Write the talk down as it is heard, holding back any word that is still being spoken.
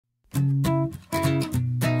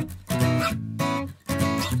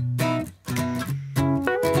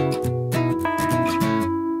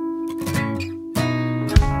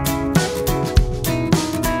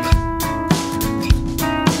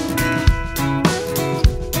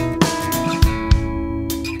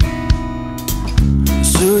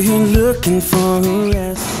you're looking for a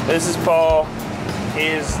rest. This is Paul. He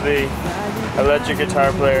is the electric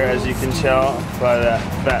guitar player, as you can tell by that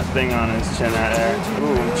fat thing on his chin right there.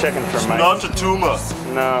 Ooh, I'm checking for mics. Not a tumor.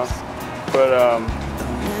 No. But,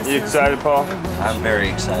 you excited, Paul? I'm very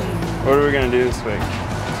excited. What are we gonna do this week?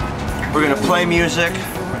 We're gonna play music,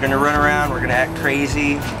 we're gonna run around, we're gonna act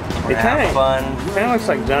crazy, we're gonna have fun. Kinda looks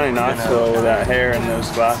like Johnny Knoxville with that hair and those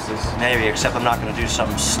glasses. Maybe, except I'm not gonna do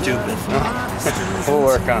something stupid. We'll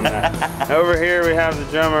work on that. Over here we have the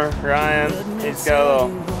drummer, Ryan. He's got a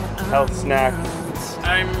little health snack.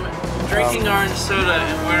 I'm drinking orange soda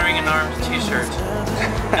and wearing an orange t-shirt.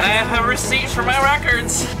 And I have receipts for my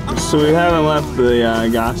records. So we haven't left the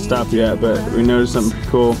gas stop yet, but we noticed something pretty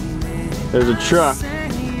cool. There's a truck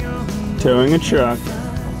towing a truck,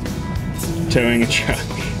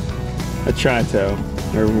 a tri-tow,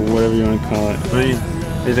 or whatever you want to call it. What do you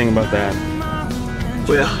think about that?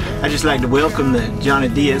 Well, I just like to welcome the Jonny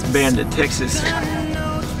Diaz Band to Texas.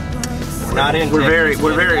 We're not in We're very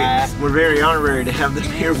honorary to have them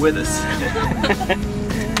here with us.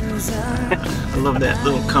 I love that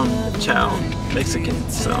little "Come Child" Mexican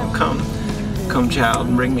song. Come child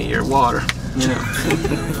and bring me your water. You know,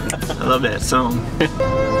 I love that song.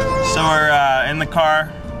 So we're in the car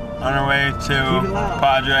on our way to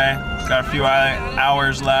Padre. Got a few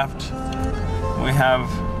hours left. We have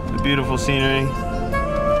the beautiful scenery.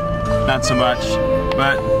 Not so much,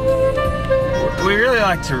 but we really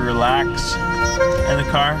like to relax in the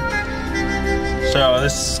car. So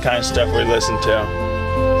this is the kind of stuff we listen to.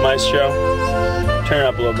 Maestro, turn it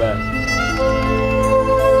up a little bit.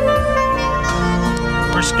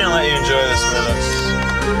 We're just gonna let you enjoy this with us.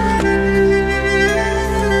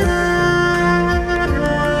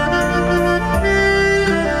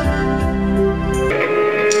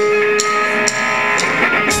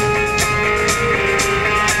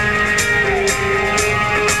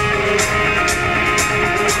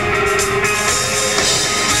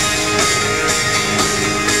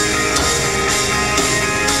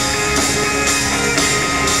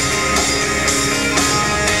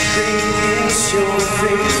 Your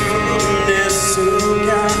faithfulness, oh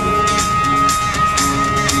God,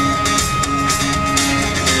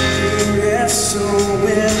 you wrestle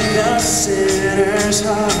with the sinner's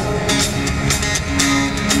heart.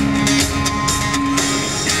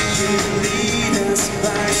 You lead us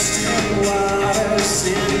by still waters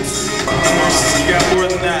into. You got more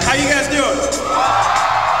than that. How you guys doing?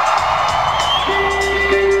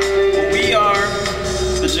 We are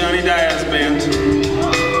the Jonny Diaz Band.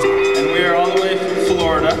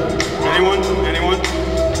 Florida. Anyone?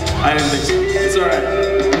 I didn't think so. It's alright.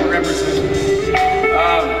 We're representing.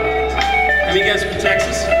 How many of you guys from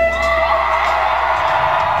Texas?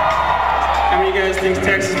 How many of you guys think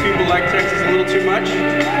Texas people like Texas a little too much?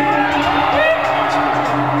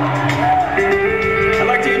 I'd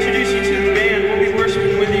like to introduce you to the band. We'll be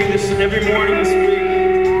worshiping with you every morning this week.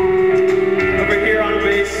 Over here on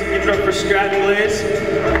bass, give it up for Stratton Blaze.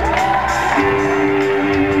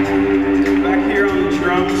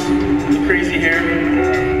 Drums, the crazy hair.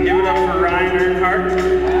 Give it up for Ryan Earnhardt.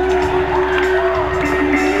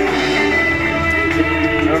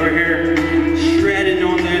 Over here, shredding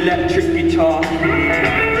on the electric guitar.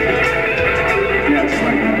 Yeah, just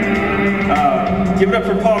like that. Give it up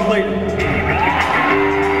for Paul Clayton.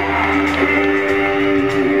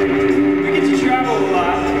 We get to travel a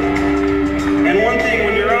lot, and one thing,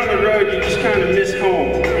 when you're on the road, you just kind of miss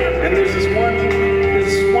home. And there's this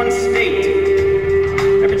one state.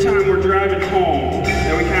 Time we're driving home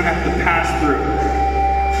that we kind of have to pass through.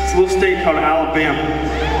 It's a little state called Alabama.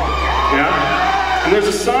 Yeah? And there's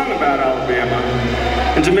a song about Alabama.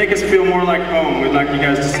 And to make us feel more like home, we'd like you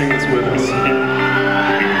guys to sing this with us.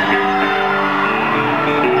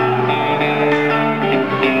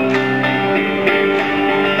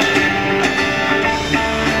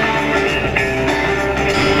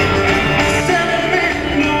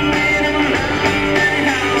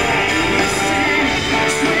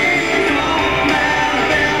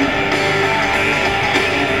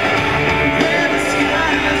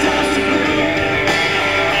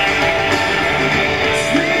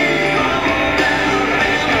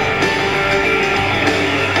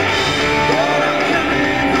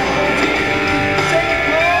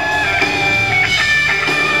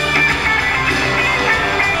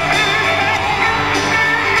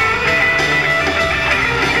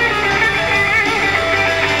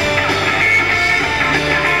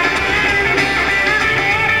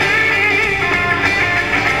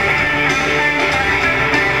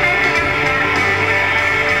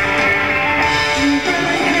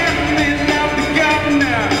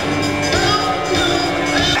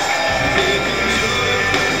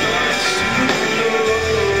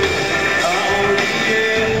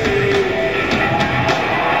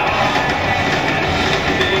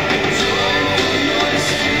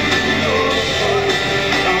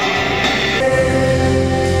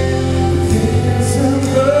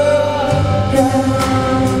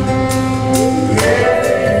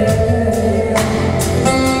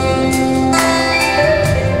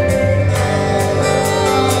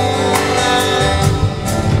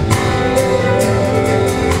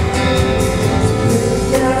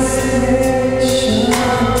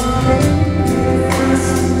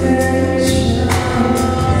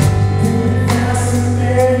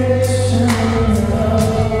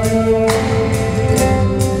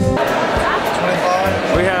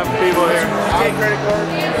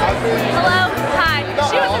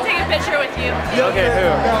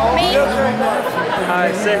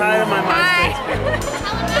 to my MySpace people.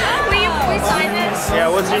 Will you please sign this?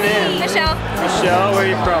 Yeah, what's your name? Michelle. Michelle, where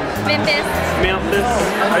are you from? Memphis. Memphis.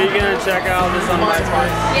 Are you gonna check out this on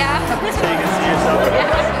MySpace? Yeah. So you can see yourself?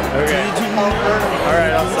 Okay.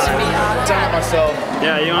 Alright, I'll sign it. Sign it myself.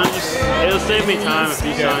 Yeah, you want to just, it'll save me time if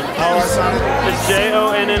you sign. How do I sign it? It's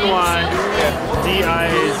JONNYDIAZ.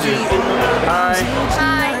 Hi.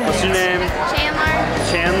 Hi. What's your name? Chandler.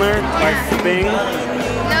 Chandler? Like Bing?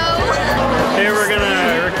 No. Here we're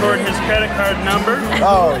gonna record his credit card number.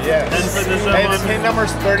 Oh, yes. And put this up Hey, on the PIN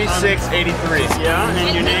number's 3683. Yeah,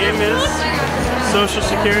 and your name is? Social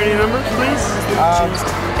security number, please?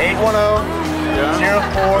 810. Yeah.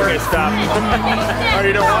 04. Okay, stop. Oh,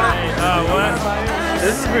 you don't want it? What?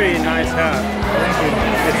 This is a pretty nice hat.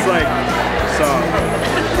 It's like soft.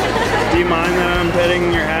 Do you mind that I'm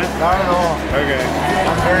petting your hat? Not at all. Okay.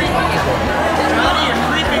 I'm very comfortable.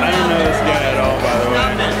 I don't know this guy at all, by the way.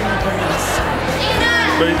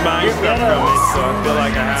 But he's buying stuff from me, so I feel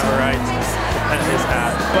like I have a right to pet his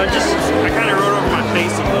hat. But I kind of wrote over my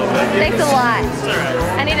face a little bit. Thanks a lot. It's alright.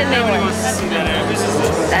 I need a new Nobody one. wants to see that anyways.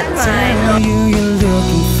 That's fine. You're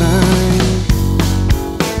looking fine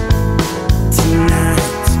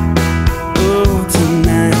tonight. Oh,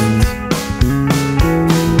 tonight.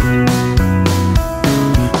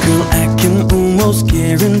 Girl, I can almost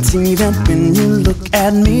guarantee that when you look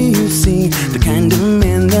at me, you see the kind of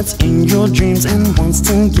man that's in your dreams and wants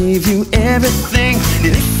to give you everything.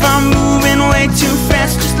 And if I'm moving way too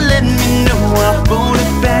fast, just let me know, I'll hold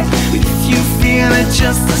it back. But if you feel it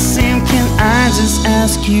just the same, can I just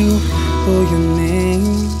ask you for your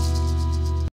name?